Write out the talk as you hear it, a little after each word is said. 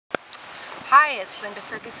Hi, it's Linda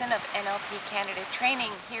Ferguson of NLP Canada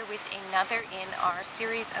Training, here with another in our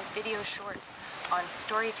series of video shorts on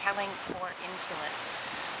storytelling for influence.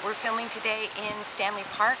 We're filming today in Stanley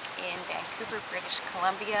Park in Vancouver, British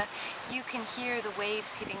Columbia. You can hear the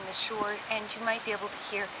waves hitting the shore, and you might be able to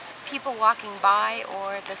hear people walking by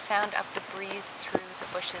or the sound of the breeze through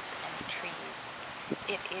the bushes and the trees.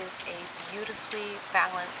 It is a beautifully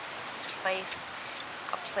balanced place,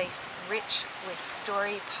 a place rich with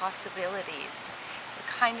story possibilities, the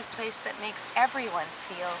kind of place that makes everyone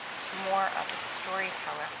feel more of a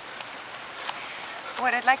storyteller.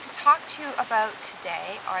 What I'd like to talk to you about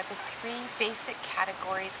today are the three basic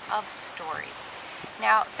categories of story.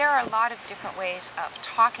 Now, there are a lot of different ways of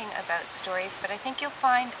talking about stories, but I think you'll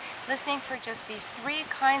find listening for just these three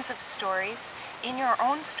kinds of stories in your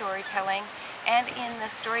own storytelling and in the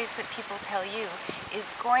stories that people tell you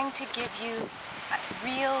is going to give you a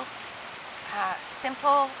real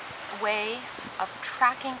simple way of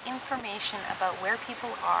tracking information about where people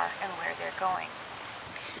are and where they're going.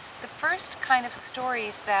 The first kind of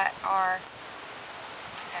stories that are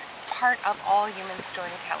part of all human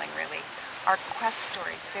storytelling really are quest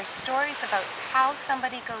stories. They're stories about how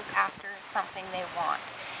somebody goes after something they want.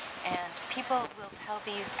 And people will tell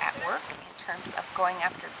these at work in terms of going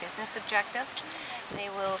after business objectives. They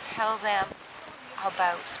will tell them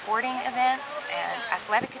about sporting events and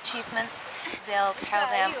athletic achievements. They'll tell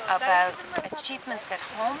them about achievements at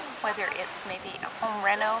home, whether it's maybe a home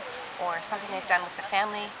reno or something they've done with the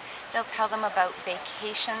family. They'll tell them about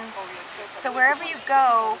vacations. So wherever you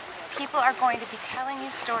go, people are going to be telling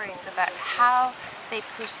you stories about how they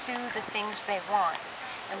pursue the things they want.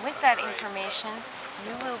 And with that information,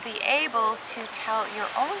 you will be able to tell your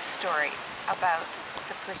own stories about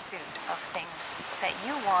the pursuit of things that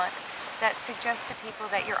you want, that suggest to people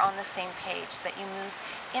that you're on the same page, that you move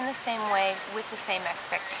in the same way with the same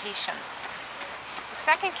expectations. The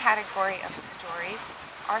second category of stories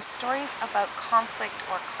are stories about conflict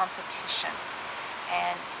or competition.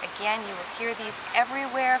 And again, you will hear these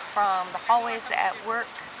everywhere from the hallways at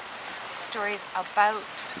work, stories about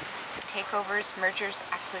takeovers, mergers,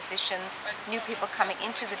 acquisitions, new people coming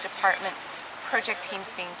into the department, project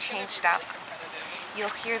teams being changed up.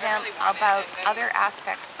 You'll hear them about other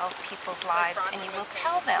aspects of people's lives, and you will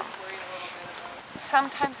tell them.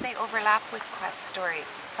 Sometimes they overlap with quest stories.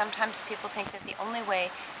 Sometimes people think that the only way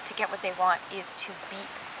to get what they want is to beat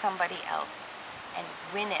somebody else and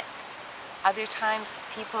win it. Other times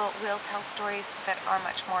people will tell stories that are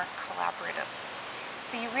much more collaborative.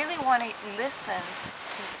 So you really want to listen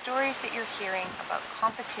to the stories that you're hearing about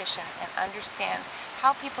competition and understand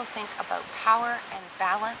how people think about power and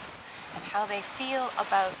balance and how they feel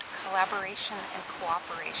about collaboration and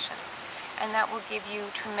cooperation. And that will give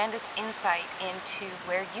you tremendous insight into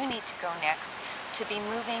where you need to go next to be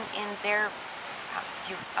moving in their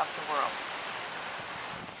view of the world.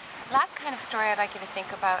 Last kind of story I'd like you to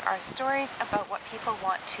think about are stories about what people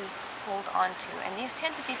want to hold on to. And these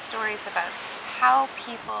tend to be stories about how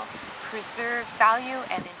people preserve value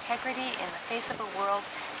and integrity in the face of a world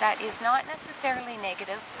that is not necessarily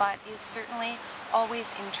negative, but is certainly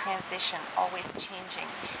always in transition, always changing.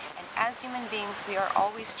 And as human beings, we are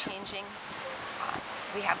always changing.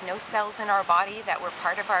 We have no cells in our body that were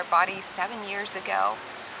part of our body 7 years ago.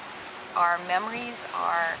 Our memories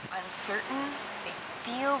are uncertain. They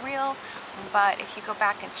feel real, but if you go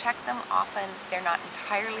back and check them, often they're not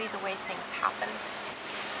entirely the way things happen.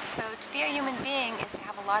 So to be a human being is to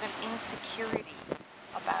have a lot of insecurity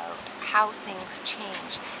about how things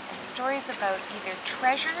change, and stories about either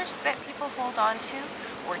treasures that people hold on to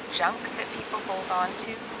or junk that people hold on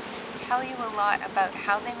to tell you a lot about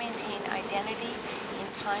how they maintain identity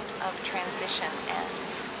in times of transition, and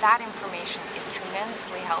that information is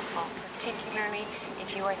tremendously helpful, particularly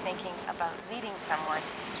if you are thinking about leading someone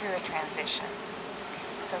through a transition.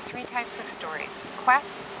 So three types of stories: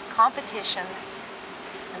 quests, competitions,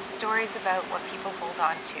 and stories about what people hold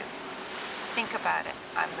on to. Think about it.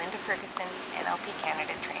 I'm Linda Ferguson, NLP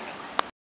Canada Training.